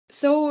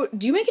So,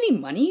 do you make any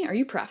money? Are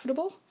you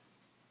profitable?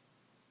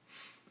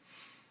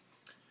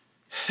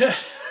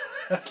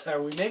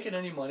 Are we making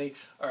any money?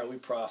 Or are we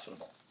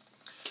profitable?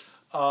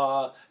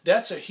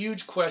 That's a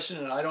huge question,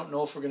 and I don't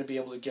know if we're going to be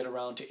able to get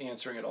around to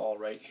answering it all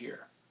right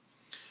here.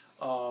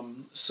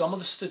 Some of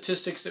the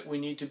statistics that we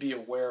need to be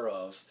aware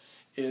of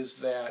is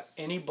that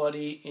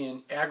anybody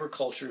in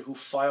agriculture who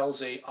files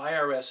a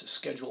IRS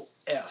Schedule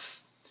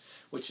F,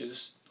 which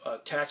is a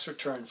tax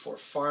return for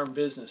farm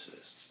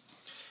businesses,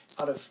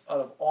 out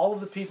of all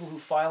of the people who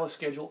file a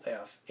Schedule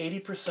F,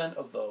 80%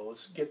 of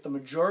those get the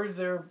majority of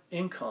their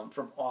income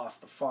from off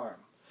the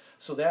farm.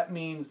 So that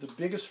means the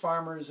biggest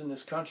farmers in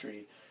this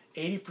country,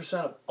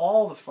 80% of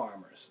all the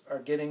farmers are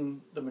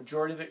getting the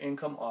majority of their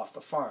income off the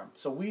farm.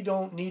 So we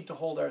don't need to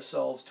hold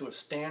ourselves to a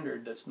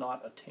standard that's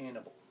not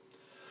attainable.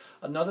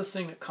 Another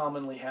thing that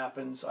commonly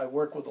happens, I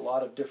work with a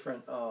lot of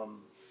different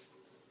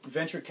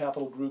venture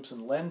capital groups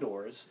and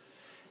lenders,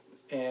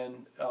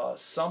 and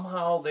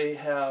somehow they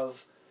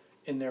have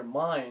in their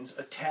minds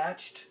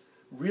attached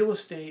real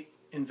estate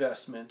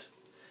investment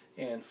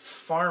and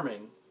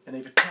farming, and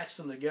they've attached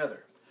them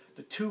together.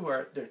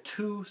 They're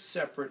two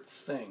separate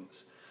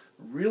things.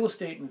 Real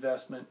estate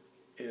investment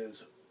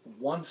is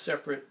one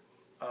separate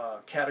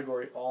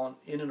category all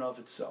in and of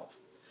itself.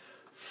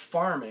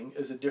 Farming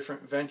is a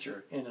different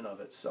venture in and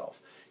of itself.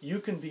 You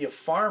can be a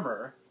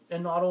farmer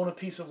and not own a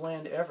piece of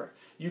land ever.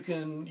 You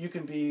can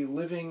be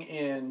living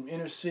in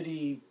inner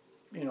city,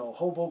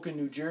 Hoboken,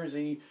 New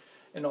Jersey,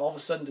 and all of a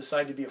sudden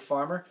decide to be a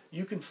farmer.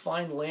 You can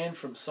find land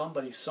from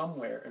somebody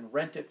somewhere and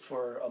rent it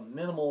for a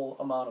minimal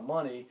amount of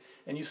money,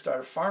 and you start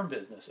a farm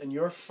business, and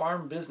your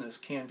farm business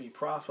can be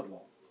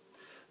profitable.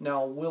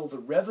 Now, will the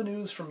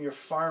revenues from your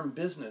farm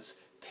business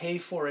pay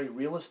for a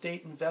real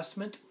estate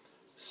investment?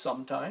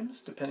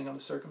 Sometimes, depending on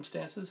the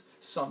circumstances,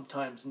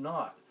 sometimes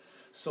not.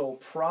 So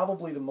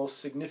probably the most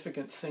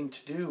significant thing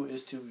to do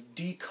is to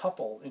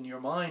decouple, in your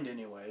mind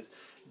anyways,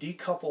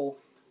 decouple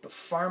the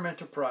farm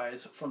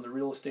enterprise from the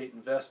real estate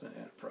investment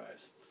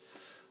enterprise.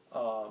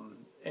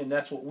 And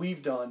that's what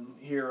we've done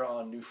here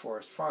on New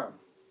Forest Farm.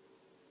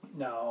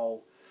 Now,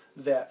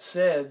 that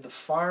said, the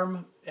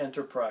farm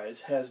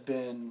enterprise has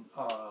been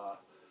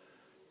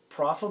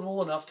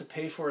profitable enough to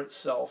pay for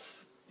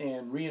itself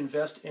and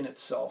reinvest in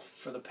itself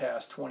for the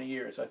past 20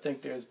 years. I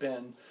think there's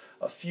been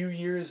a few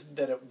years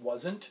that it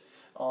wasn't,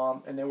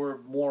 and there were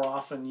more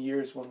often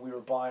years when we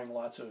were buying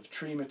lots of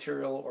tree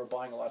material or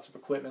buying lots of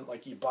equipment,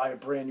 like you buy a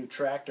brand new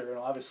tractor and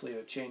obviously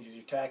it changes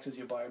your taxes.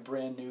 You buy a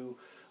brand new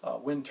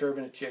wind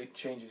turbine, it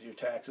changes your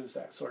taxes,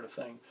 that sort of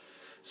thing.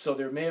 So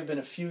there may have been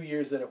a few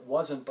years that it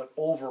wasn't, but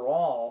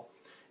overall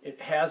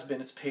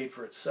it's paid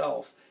for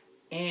itself.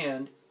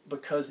 And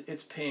because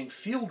it's paying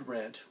field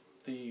rent,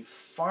 the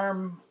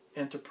farm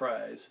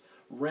enterprise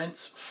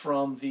rents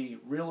from the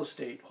real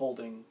estate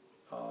holding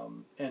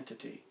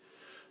entity.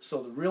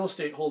 So the real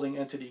estate holding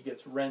entity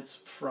gets rents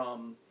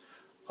from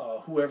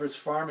whoever's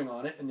farming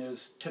on it, and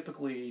there's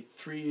typically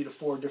 3 to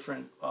 4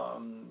 different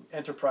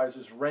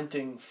enterprises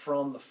renting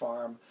from the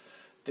farm.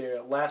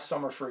 Last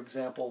summer, for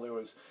example, there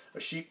was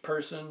a sheep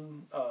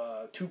person,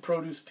 2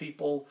 produce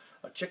people,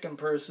 a chicken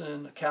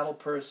person, a cattle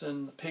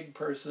person, a pig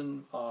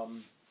person,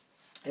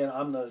 and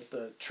I'm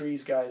the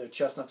trees guy, the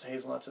chestnuts,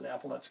 hazelnuts, and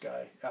apple nuts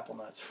guy. Apple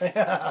nuts.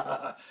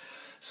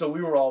 So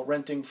we were all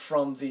renting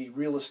from the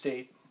real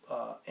estate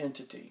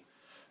entity.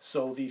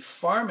 So the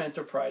farm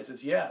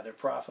enterprises, yeah, they're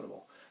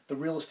profitable. The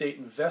real estate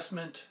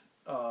investment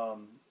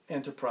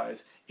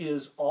enterprise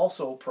is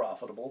also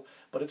profitable,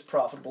 but it's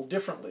profitable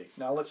differently.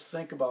 Now let's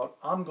think about,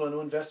 I'm going to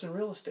invest in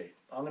real estate.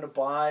 I'm going to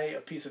buy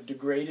a piece of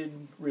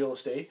degraded real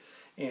estate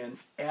and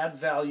add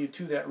value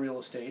to that real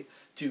estate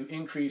to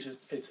increase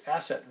its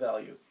asset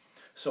value.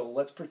 So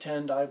let's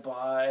pretend I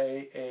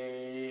buy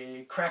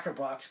a cracker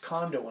box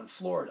condo in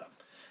Florida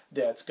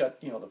that's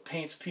got, the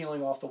paint's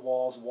peeling off the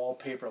walls,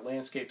 wallpaper,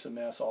 landscape's a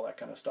mess, all that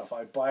kind of stuff.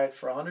 I buy it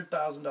for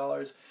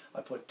 $100,000.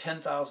 I put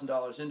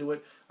 $10,000 into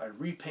it. I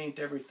repaint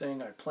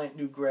everything. I plant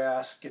new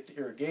grass, get the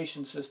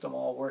irrigation system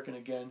all working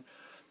again.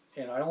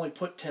 And I only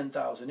put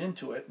 $10,000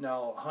 into it.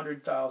 Now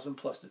 $100,000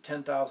 plus the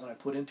 $10,000 I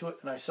put into it,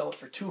 and I sell it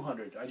for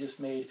 $200,000. I just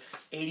made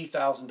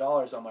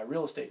 $80,000 on my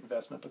real estate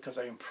investment because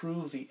I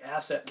improved the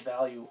asset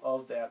value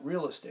of that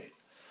real estate.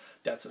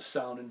 That's a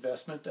sound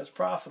investment. That's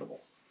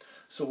profitable.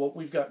 So what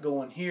we've got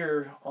going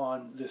here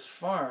on this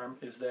farm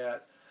is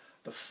that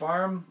the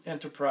farm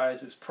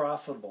enterprise is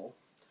profitable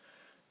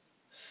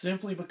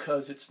simply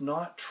because it's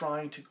not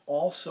trying to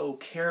also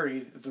carry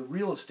the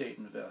real estate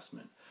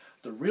investment.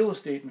 The real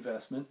estate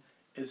investment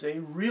is a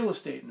real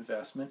estate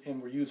investment,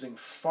 and we're using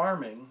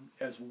farming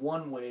as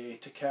one way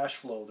to cash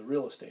flow the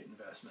real estate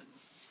investment.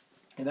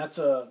 And that's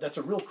a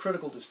real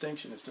critical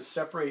distinction, is to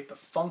separate the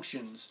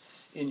functions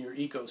in your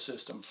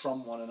ecosystem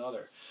from one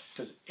another.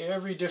 Because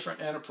every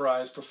different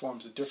enterprise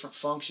performs a different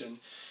function.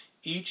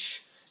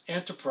 Each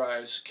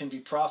enterprise can be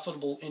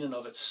profitable in and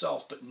of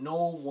itself, but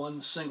no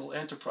one single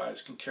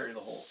enterprise can carry the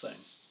whole thing.